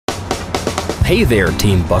Hey there,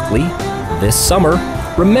 Team Buckley. This summer,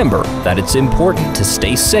 remember that it's important to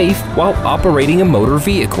stay safe while operating a motor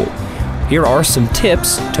vehicle. Here are some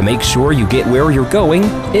tips to make sure you get where you're going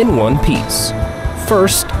in one piece.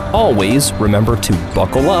 First, always remember to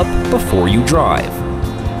buckle up before you drive.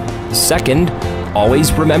 Second,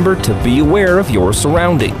 always remember to be aware of your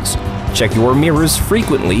surroundings. Check your mirrors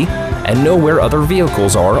frequently and know where other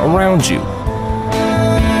vehicles are around you.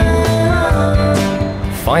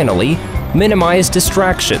 Finally, minimize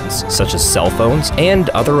distractions such as cell phones and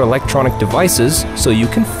other electronic devices so you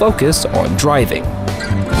can focus on driving.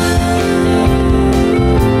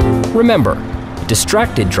 Remember,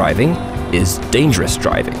 distracted driving is dangerous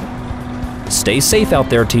driving. Stay safe out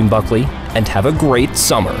there, Team Buckley, and have a great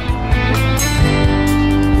summer.